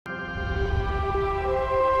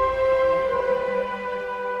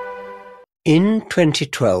In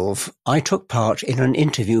 2012, I took part in an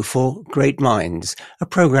interview for Great Minds, a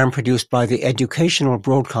program produced by the Educational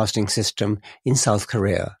Broadcasting System in South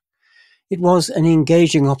Korea. It was an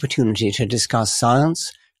engaging opportunity to discuss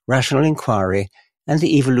science, rational inquiry, and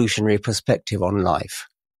the evolutionary perspective on life.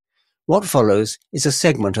 What follows is a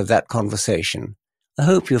segment of that conversation. I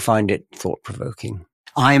hope you find it thought-provoking.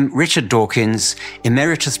 I'm Richard Dawkins,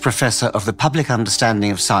 Emeritus Professor of the Public Understanding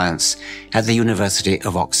of Science at the University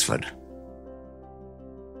of Oxford.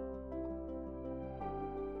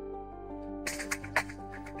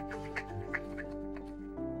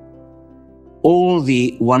 All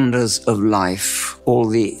the wonders of life, all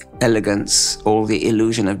the elegance, all the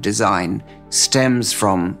illusion of design stems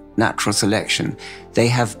from natural selection. They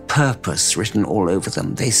have purpose written all over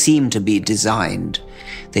them. They seem to be designed.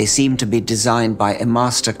 They seem to be designed by a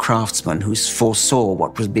master craftsman who foresaw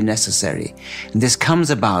what would be necessary. And this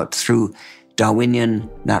comes about through Darwinian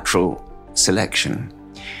natural selection.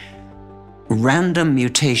 Random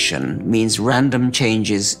mutation means random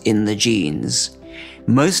changes in the genes.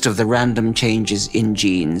 Most of the random changes in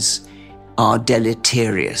genes are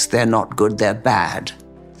deleterious. They're not good, they're bad.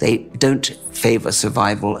 They don't favor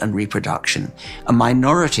survival and reproduction. A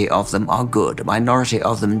minority of them are good. A minority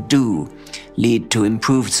of them do lead to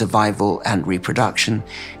improved survival and reproduction.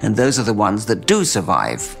 And those are the ones that do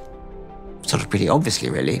survive. Sort of pretty obviously,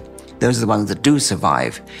 really. Those are the ones that do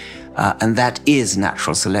survive. And that is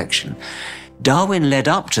natural selection. Darwin led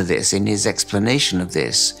up to this in his explanation of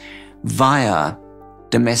this via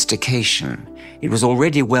domestication. It was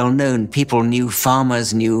already well known. People knew,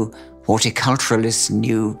 farmers knew, horticulturalists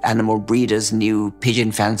knew, animal breeders knew,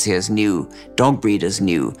 pigeon fanciers knew, dog breeders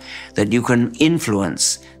knew that you can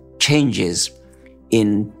influence changes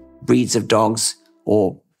in breeds of dogs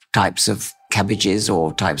or types of cabbages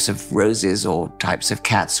or types of roses or types of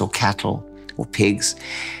cats or cattle or pigs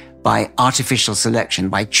by artificial selection,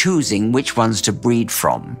 by choosing which ones to breed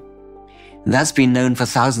from. And that's been known for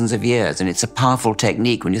thousands of years, and it's a powerful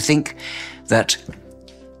technique. When you think that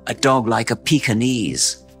a dog like a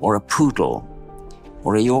Pekingese or a poodle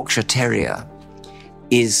or a Yorkshire Terrier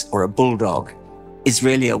or a bulldog is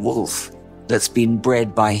really a wolf that's been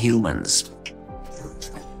bred by humans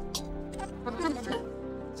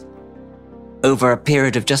over a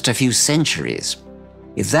period of just a few centuries.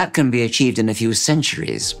 If that can be achieved in a few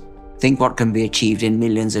centuries, think what can be achieved in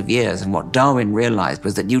millions of years. And what Darwin realized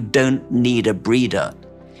was that you don't need a breeder.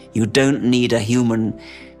 You don't need a human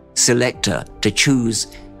selector to choose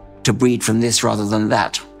to breed from this rather than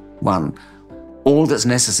that one. All that's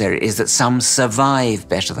necessary is that some survive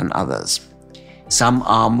better than others. Some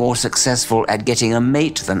are more successful at getting a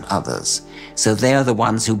mate than others. So they are the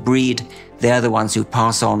ones who breed. They are the ones who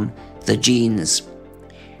pass on the genes.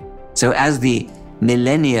 So as the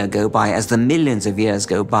millennia go by, as the millions of years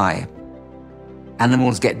go by,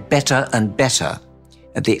 animals get better and better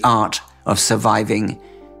at the art of surviving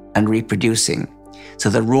and reproducing.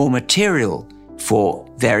 So the raw material for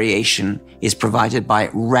variation is provided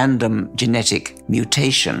by random genetic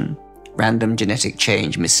mutation, random genetic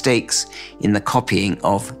change, mistakes in the copying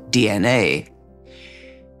of DNA.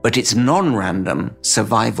 But it's non-random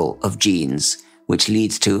survival of genes, which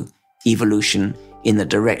leads to evolution in the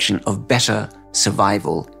direction of better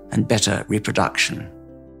survival and better reproduction.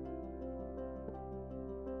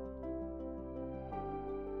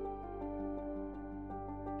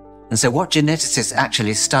 And so what geneticists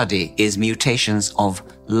actually study is mutations of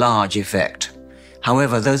large effect.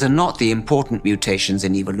 However, those are not the important mutations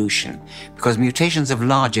in evolution, because mutations of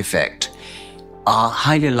large effect are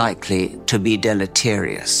highly likely to be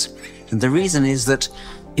deleterious. And the reason is that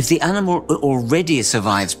if the animal already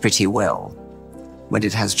survives pretty well when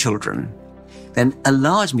it has children, then a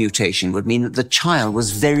large mutation would mean that the child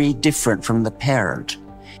was very different from the parent.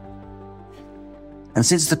 And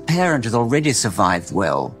since the parent has already survived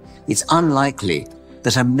well, it's unlikely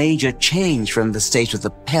that a major change from the state of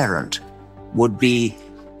the parent would be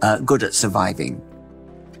good at surviving.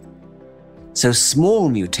 So small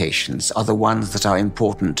mutations are the ones that are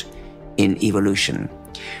important in evolution.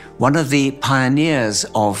 One of the pioneers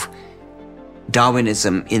of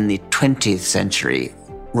Darwinism in the 20th century,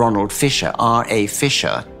 Ronald Fisher, R.A.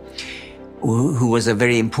 Fisher, who was a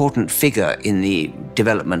very important figure in the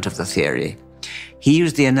development of the theory, he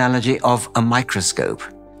used the analogy of a microscope.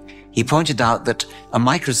 He pointed out that a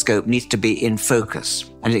microscope needs to be in focus,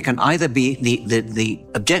 and it can either be the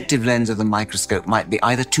objective lens of the microscope might be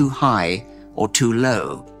either too high or too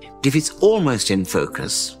low. But if it's almost in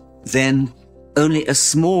focus, then only a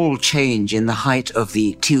small change in the height of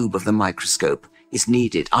the tube of the microscope is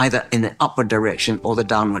needed, either in the upward direction or the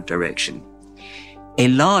downward direction. a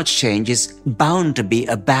large change is bound to be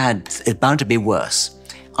worse.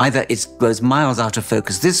 Either it goes miles out of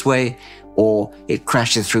focus this way, or it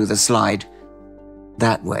crashes through the slide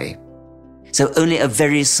that way. So only a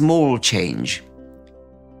very small change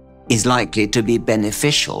is likely to be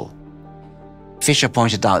beneficial. Fisher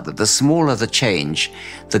pointed out that the smaller the change,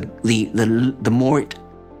 the more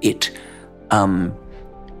it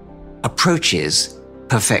approaches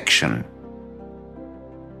perfection.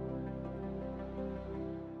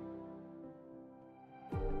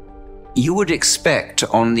 You would expect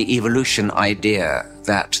on the evolution idea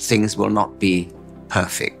that things will not be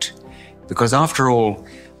perfect, because after all,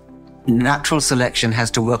 natural selection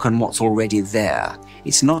has to work on what's already there.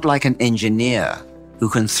 It's not like an engineer who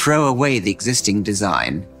can throw away the existing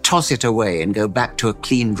design, toss it away, and go back to a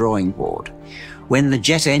clean drawing board. When the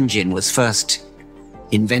jet engine was first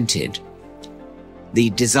invented, the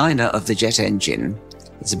designer of the jet engine,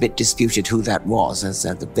 it's a bit disputed who that was, as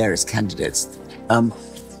the various candidates,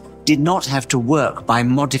 did not have to work by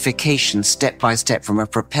modification step by step from a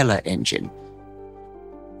propeller engine.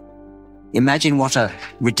 Imagine what a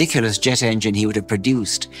ridiculous jet engine he would have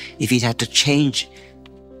produced if he'd had to change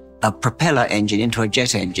a propeller engine into a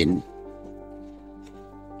jet engine,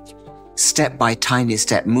 step by tiny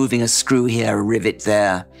step, moving a screw here, a rivet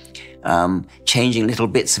there, changing little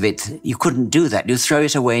bits of it. You couldn't do that. You throw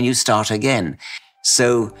it away and you start again.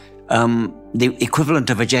 So the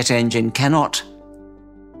equivalent of a jet engine cannot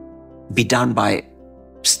be done by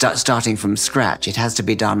starting from scratch. It has to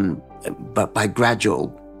be done by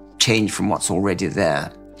gradual change from what's already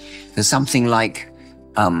there. There's something like,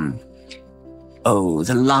 the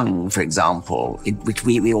lung, for example, which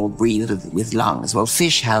we all breathe with lungs. Well,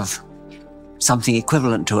 fish have something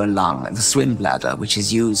equivalent to a lung, the swim bladder, which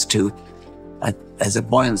is used as a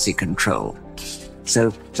buoyancy control. So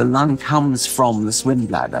the lung comes from the swim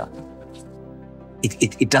bladder.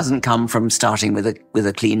 It doesn't come from starting with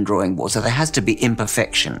a clean drawing board. So there has to be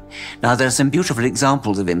imperfection. Now, there are some beautiful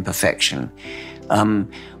examples of imperfection.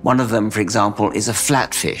 One of them, for example, is a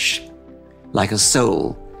flatfish, like a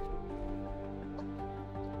sole.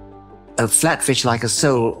 A flatfish like a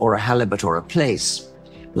sole or a halibut or a plaice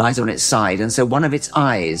lies on its side, and so one of its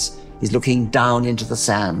eyes is looking down into the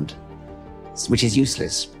sand, which is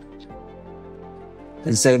useless.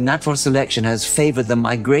 And so natural selection has favored the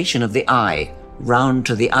migration of the eye round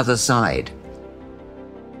to the other side.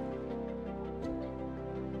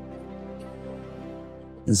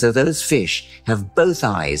 And so those fish have both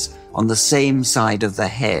eyes on the same side of the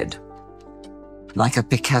head, like a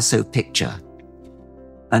Picasso picture.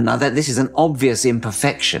 And now this is an obvious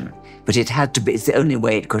imperfection, but it had to be, it's the only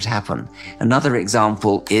way it could happen. Another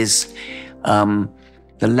example is the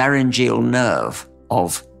laryngeal nerve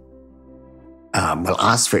of,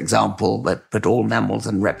 us, for example, but all mammals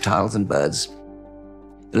and reptiles and birds.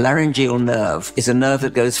 The laryngeal nerve is a nerve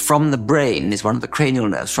that goes from the brain, is one of the cranial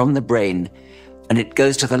nerves, from the brain, and it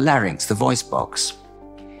goes to the larynx, the voice box.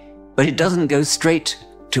 But it doesn't go straight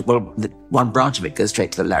to, one branch of it goes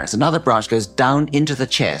straight to the larynx. Another branch goes down into the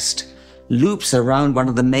chest, loops around one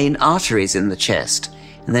of the main arteries in the chest,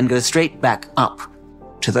 and then goes straight back up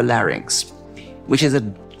to the larynx, which is a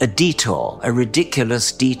detour, a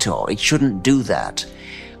ridiculous detour. It shouldn't do that.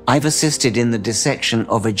 I've assisted in the dissection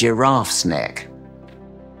of a giraffe's neck,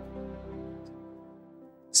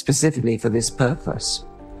 specifically for this purpose.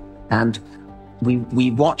 And we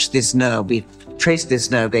watched this nerve, we traced this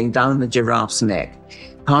nerve going down the giraffe's neck,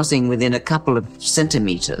 passing within a couple of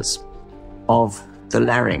centimeters of the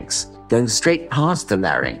larynx, going straight past the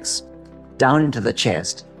larynx, down into the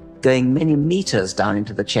chest, going many meters down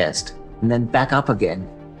into the chest, and then back up again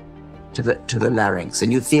to the larynx.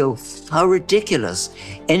 And you feel how ridiculous.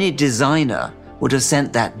 Any designer would have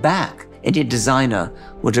sent that back. Any designer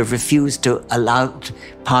would have refused to allow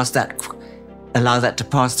that to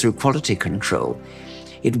pass through quality control.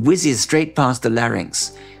 It whizzes straight past the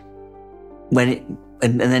larynx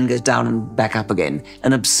and then goes down and back up again.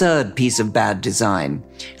 An absurd piece of bad design.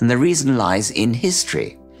 And the reason lies in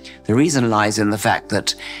history. The reason lies in the fact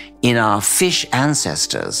that in our fish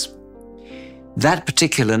ancestors, that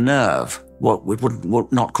particular nerve, what we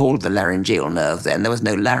would not call the laryngeal nerve then, there was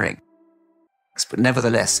no larynx, but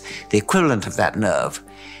nevertheless, the equivalent of that nerve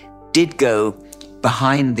did go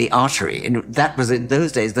behind the artery, and that was in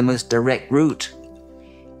those days the most direct route.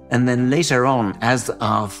 And then later on, as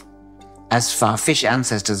our fish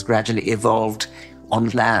ancestors gradually evolved on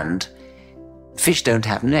land, fish don't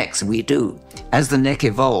have necks, we do. As the neck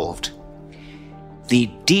evolved, the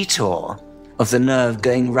detour of the nerve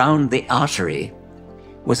going round the artery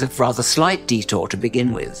was a rather slight detour to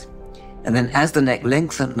begin with. And then as the neck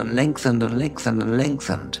lengthened and lengthened and lengthened and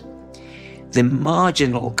lengthened, the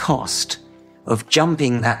marginal cost of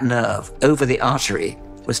jumping that nerve over the artery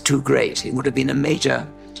was too great. It would have been a major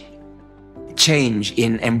change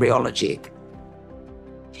in embryology.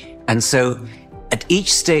 And so at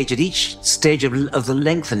each stage of the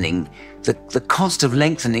lengthening, the cost of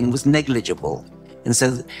lengthening was negligible. And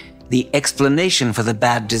so the explanation for the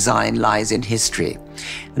bad design lies in history.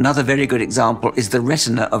 Another very good example is the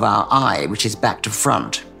retina of our eye, which is back to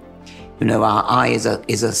front. You know, our eye is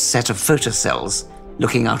a set of photocells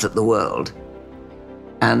looking out at the world.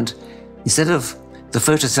 And instead of the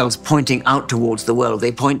photocells pointing out towards the world,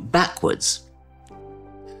 they point backwards.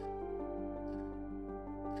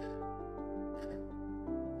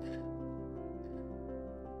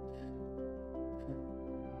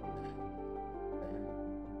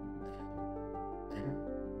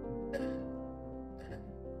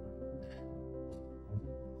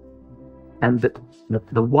 And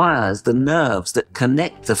the wires, the nerves that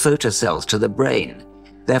connect the photocells to the brain,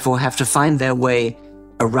 therefore have to find their way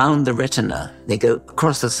around the retina. They go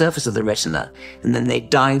across the surface of the retina, and then they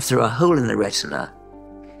dive through a hole in the retina,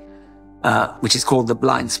 which is called the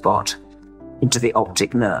blind spot, into the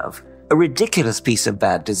optic nerve. A ridiculous piece of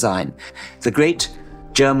bad design. The great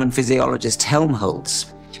German physiologist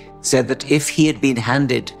Helmholtz said that if he had been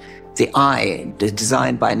handed the eye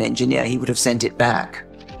designed by an engineer, he would have sent it back.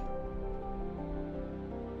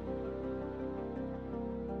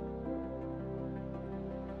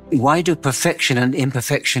 Why do perfection and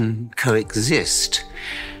imperfection coexist?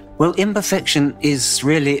 Well, imperfection is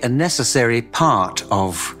really a necessary part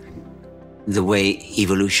of the way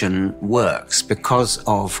evolution works because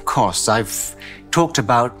of costs. I've talked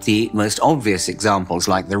about the most obvious examples,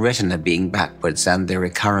 like the retina being backwards and the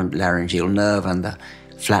recurrent laryngeal nerve and the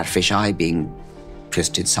flatfish eye being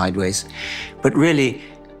twisted sideways. But really,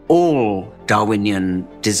 all Darwinian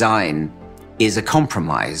design is a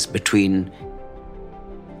compromise between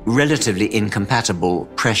relatively incompatible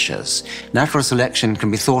pressures. Natural selection can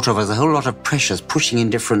be thought of as a whole lot of pressures pushing in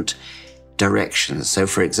different directions. So,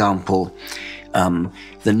 for example,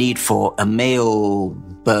 the need for a male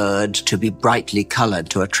bird to be brightly colored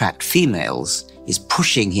to attract females is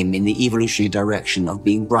pushing him in the evolutionary direction of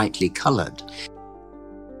being brightly colored.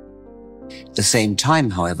 At the same time,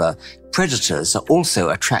 however, predators are also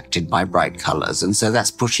attracted by bright colors, and so that's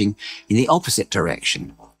pushing in the opposite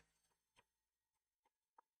direction.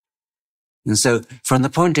 And so, from the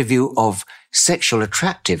point of view of sexual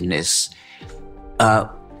attractiveness,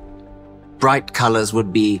 bright colors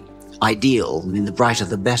would be ideal. I mean, the brighter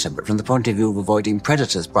the better. But from the point of view of avoiding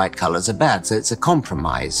predators, bright colors are bad. So it's a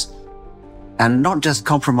compromise. And not just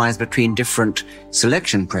compromise between different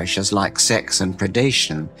selection pressures like sex and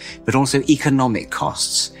predation, but also economic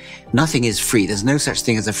costs. Nothing is free. There's no such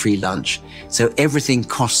thing as a free lunch. So everything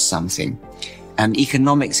costs something. And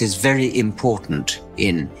economics is very important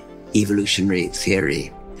in evolutionary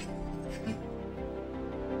theory.